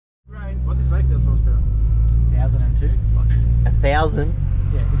This bike does horsepower. 1002. 1,000.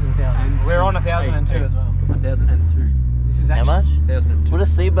 Yeah, this is 1,000. We're on 1002 as well. 1002. This is How actually. much? 1002. Put a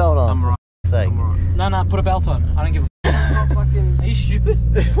seatbelt on. I'm right. Sake. I'm right. No, put a belt on. I don't give a. Are you stupid?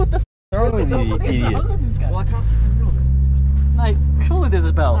 What the f is wrong with you, you idiot? Well, I can't sit in the middle of it. Mate, surely there's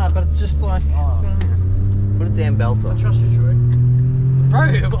a belt. Nah, but it's just like, what's going on? Put a damn belt I on. trust you, Troy.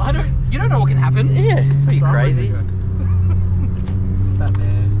 Bro, I don't. You don't know what can happen. Yeah, pretty crazy. That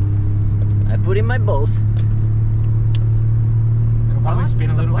there. I put in my balls. It'll probably spin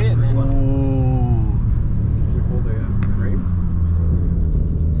a little bit and then. Ooh. With all the cream.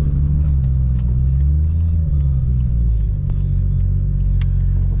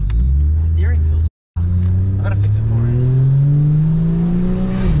 The steering feels. I gotta fix it for it.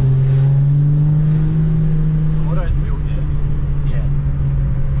 Auto's built yet. Yeah.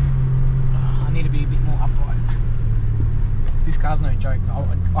 I need to be a bit more upright. This car's no joke.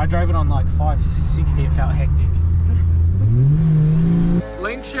 I drove it on like 560. It felt hectic.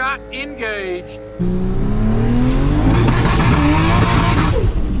 Slingshot engaged.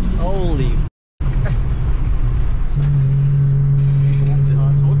 Holy.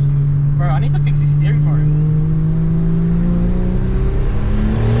 Bro, I need to fix his steering for him.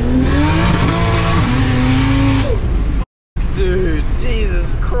 Dude,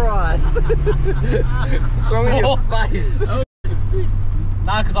 Jesus Christ. What's wrong with your face?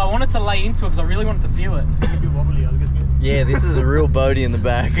 Nah, because I wanted to lay into it because I really wanted to feel it. It's gonna be wobbly, I was guessing. Yeah, this is a real boaty in the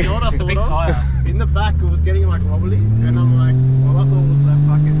back. You know what I It's the thought big of? tyre. In the back, it was getting like wobbly, and I'm like, well, I thought it was that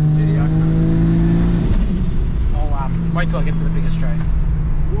fucking GDR car. I'll wait till I get to the bigger straight.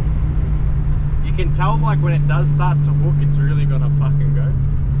 You can tell, like, when it does start to hook, it's really gonna fucking go.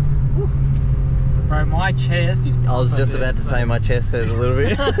 Bro, my chest is. I was just about to say my chest says a little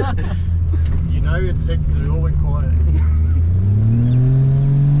bit. You know it's sick because we all went quiet.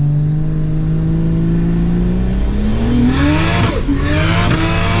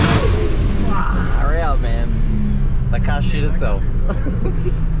 Hurry up, man. That car shit itself.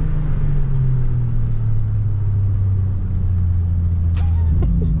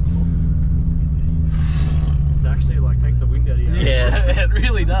 It's actually like takes the wind out of you. Yeah. It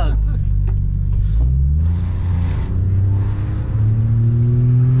really does.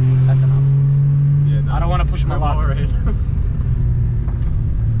 That's enough. Yeah, no, I don't want to push my luck. power ahead.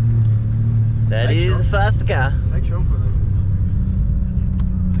 That Make is sure. a fast car. Take Sean for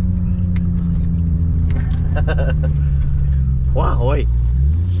that. Wow, wait.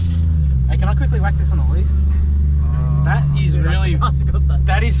 Hey, can I quickly whack this on the least? That is Dude, really. I just got that.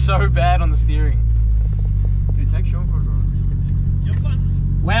 That is so bad on the steering. Dude, take Sean for a ride.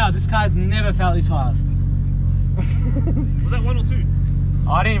 Wow, this car's never felt this fast. Was that 1 or 2?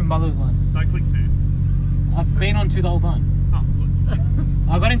 I didn't even bother with one. No, click 2. I've been on 2 the whole time. Oh, good.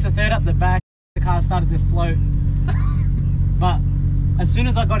 I got into 3rd up the back, the car started to float. But as soon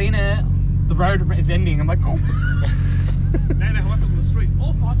as I got in it, the road is ending. I'm like, oh. Now how up on the street.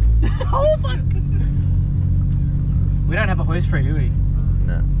 Oh, fuck. Oh, fuck. We don't have a hose free, do we?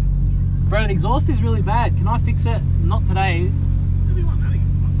 No. Bro, the exhaust is really bad. Can I fix it? Not today. It'll be like that again.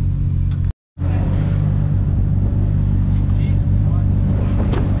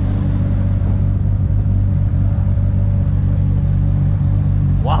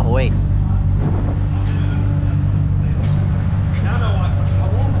 Wow, wait. I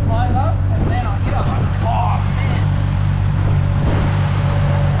warmed the tyres up and then I hit it. I was like, oh man.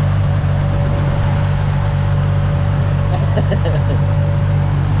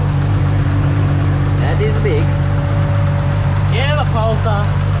 That is big. Yeah, the Pulsar.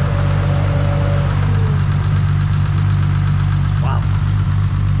 Wow.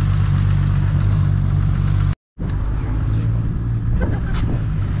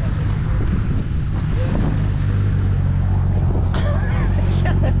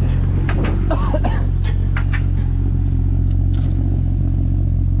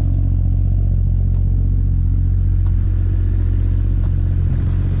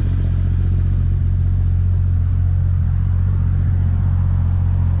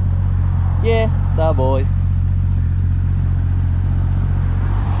 Yeah, the boys.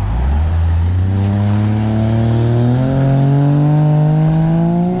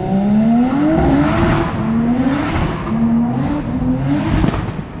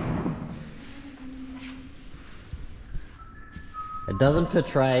 It doesn't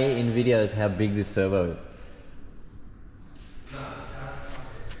portray in videos how big this turbo is.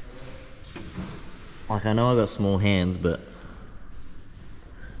 Like, I know I got small hands, but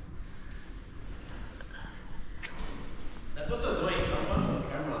That's what's annoying sometimes on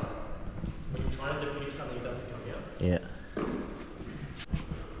camera. When you're trying to depict something, it doesn't come out. yeah.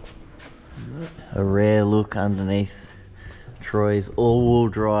 a rare look underneath Troy's all-wheel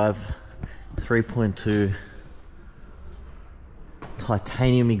drive 3.2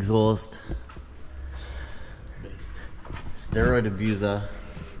 titanium exhaust. Beast. Steroid abuser.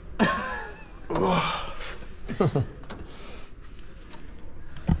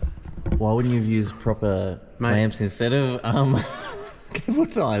 Why wouldn't you have used proper clamps instead of cable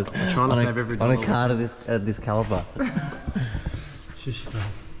ties trying to save every on a dollar. car to this caliber? Shush,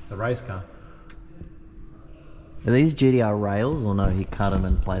 guys. It's a race car. Are these GDR rails or no? He cut them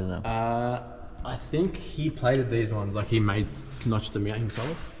and plated them. I think he plated these ones, like he notched them out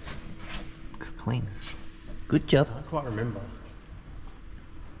himself. Looks clean. Good job. I can't quite remember.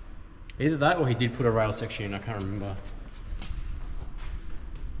 Either that or he did put a rail section in, I can't remember.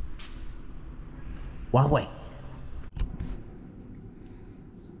 Huawei.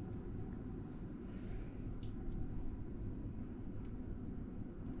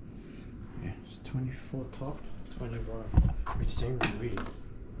 Yeah, it's 24 top, 20 bottom, which seems weird.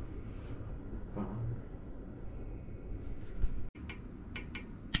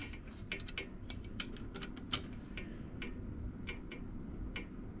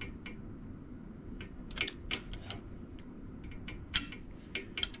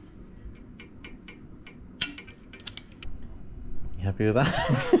 You happy with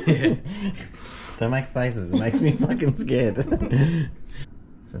that? Yeah. Don't make faces, it makes me fucking scared.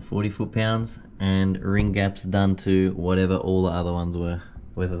 So 40 foot-pounds and ring gaps done to whatever all the other ones were.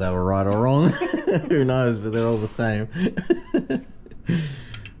 Whether they were right or wrong, who knows, but they're all the same.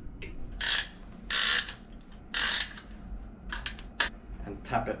 And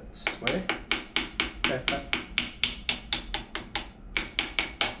tap it square. Tap, tap.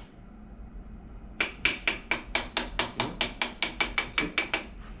 That's it.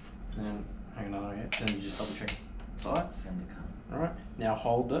 And then hang another one out. Then you just double check side. Alright, now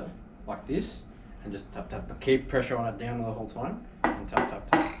hold it like this and just tap tap. But keep pressure on it down the whole time. And tap tap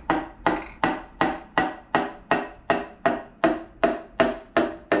tap.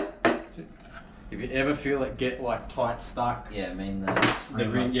 That's it. If you ever feel it get like tight stuck, Yeah, I mean the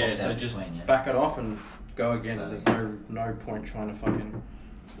ring, yeah, so just back it off and go again. So- There's no point trying to fucking.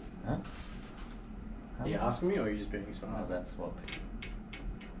 Huh? Are you asking me or are you just being Oh, smart? that's what.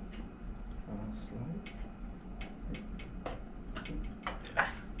 Slow.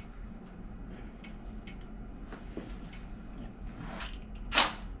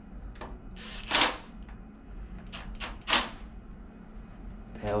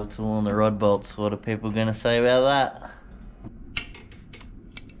 Power tool on the rod bolts. What are people gonna say about that?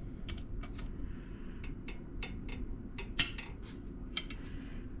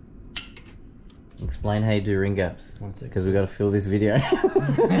 Explain how you do ring gaps. 1 second. Because we got to fill this video.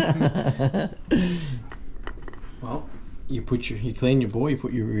 Well, you clean your bore. You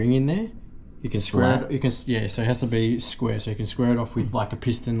put your ring in there. You can square Flat? it. You can, yeah. So it has to be square. So you can square it off with like a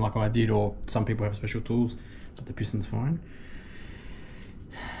piston, like I did, or some people have special tools, but the piston's fine.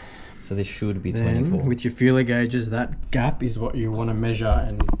 So this should be Then 24. with your feeler gauges, that gap is what you want to measure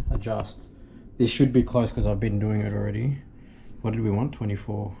and adjust. This should be close because I've been doing it already. What did we want?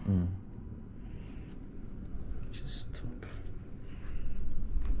 24. Mm. Just top.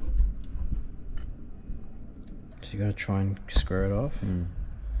 So you got to try and square it off, Mm.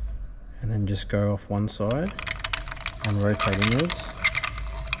 and then just go off one side and rotate inwards.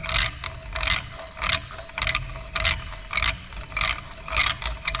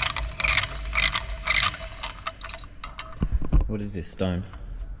 What is this stone?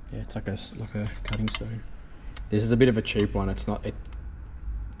 Yeah, it's like a cutting stone. This is a bit of a cheap one. It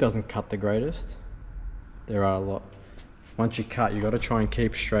doesn't cut the greatest. There are a lot. Once you cut, you got to try and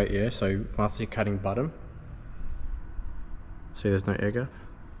keep straight. Yeah. So after you're cutting bottom, see there's no air gap.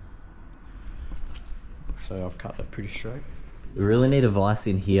 So I've cut it pretty straight. We really need a vice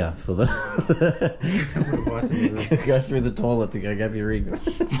in here for the Vice in the room. go through the toilet to go grab your rings.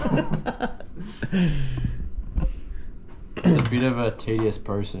 It's a bit of a tedious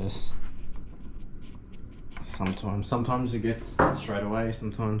process. Sometimes it gets straight away.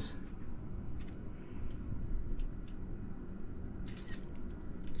 Sometimes.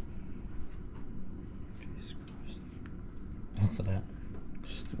 What's it at?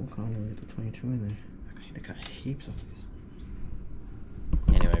 Still can't read the 22 in there. I need to cut heaps of this.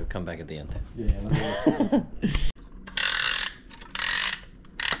 Anyway, we'll come back at the end. Yeah.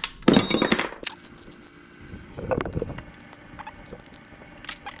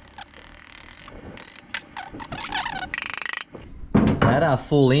 Is that a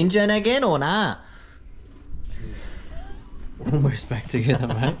full engine again or not? Almost back together,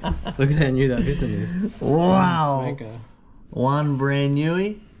 mate. Look at how new that piston is. Wow. Smaker. One brand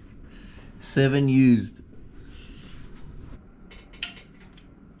newie. 7 used.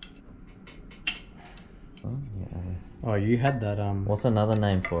 Oh, yeah. Oh, you had that What's another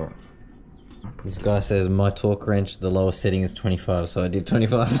name for it? This guy says my torque wrench, the lowest setting is 25, so I did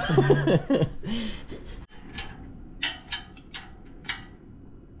 25.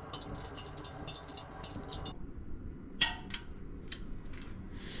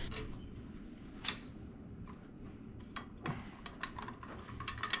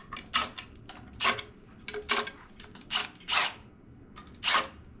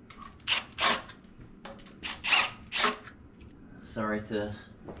 Sorry to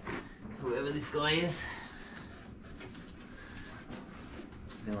whoever this guy is.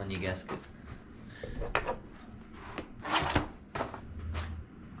 Still in your gasket.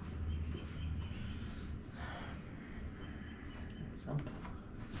 Some.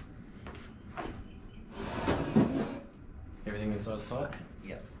 everything inside's tight.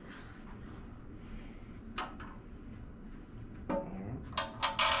 Yep.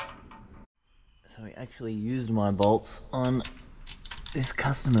 So we actually used my bolts on this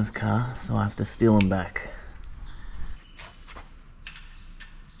customer's car, so I have to steal them back.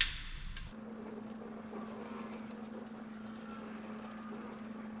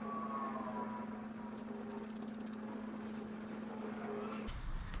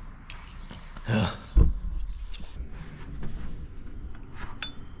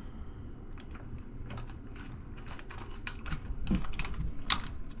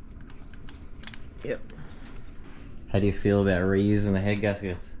 Yep. How do you feel about reusing the head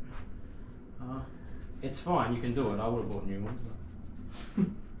gaskets? It's fine, you can do it. I would have bought new ones.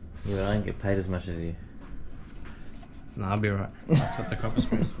 Yeah, but I don't get paid as much as you. No, I'll be alright. That's what the copper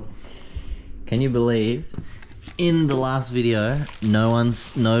spray's for. Can you believe in the last video no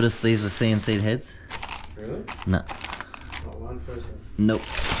one's noticed these were CNC'd heads? Really? No. Not one person. Nope.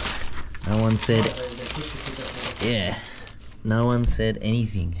 No one said. Yeah. No one said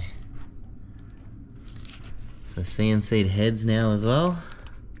anything. So CNC'd heads now as well.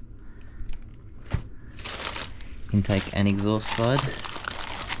 Intake and exhaust side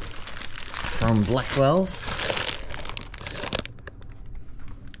from Blackwell's.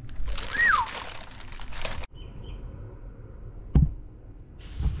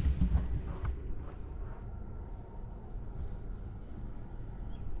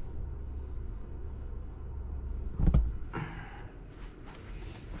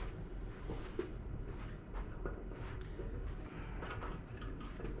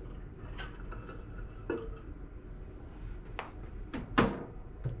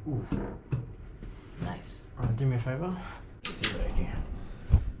 Nice. Alright, do me a favour. See what I do.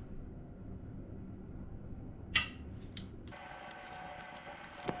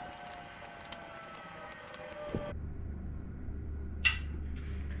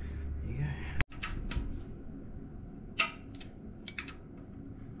 There you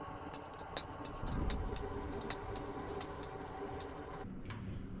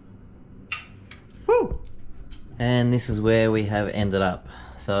go. And this is where we have ended up.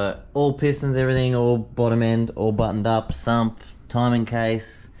 So all pistons, everything, all bottom end, all buttoned up, sump, timing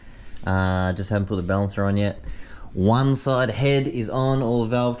case. Just haven't put the balancer on yet. One side head is on, all the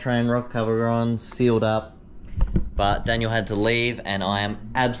valve train, rock cover on, sealed up. But Daniel had to leave and I am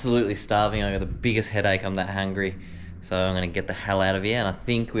absolutely starving. I got the biggest headache, I'm that hungry. So I'm gonna get the hell out of here and I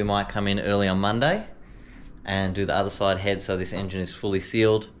think we might come in early on Monday and do the other side head so this engine is fully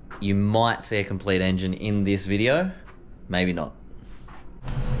sealed. You might see a complete engine in this video, maybe not.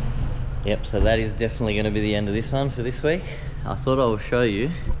 Yep, so that is definitely going to be the end of this one for this week. I thought I would show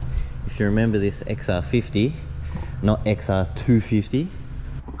you, if you remember this XR50, not XR250.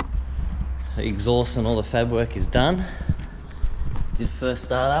 So exhaust and all the fab work is done. Did first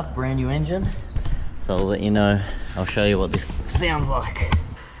start up, brand new engine. So I'll let you know, I'll show you what this sounds like.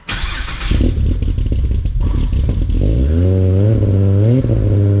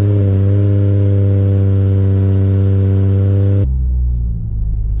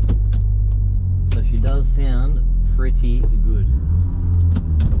 Pretty good.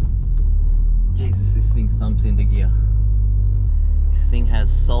 Jesus, this thing thumps into gear. This thing has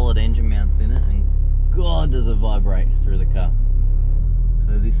solid engine mounts in it and God does it vibrate through the car.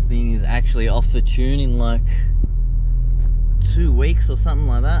 So this thing is actually off the tune in like 2 weeks or something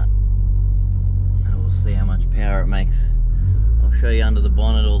like that. And we'll see how much power it makes. I'll show you under the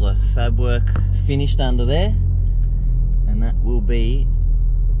bonnet all the fab work finished under there. And that will be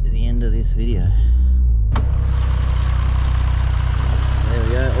the end of this video. There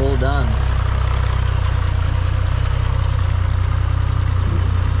we go, all done.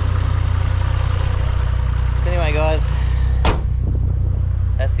 Anyway guys,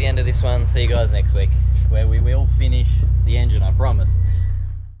 that's the the end of this one. See you guys next week, where we will finish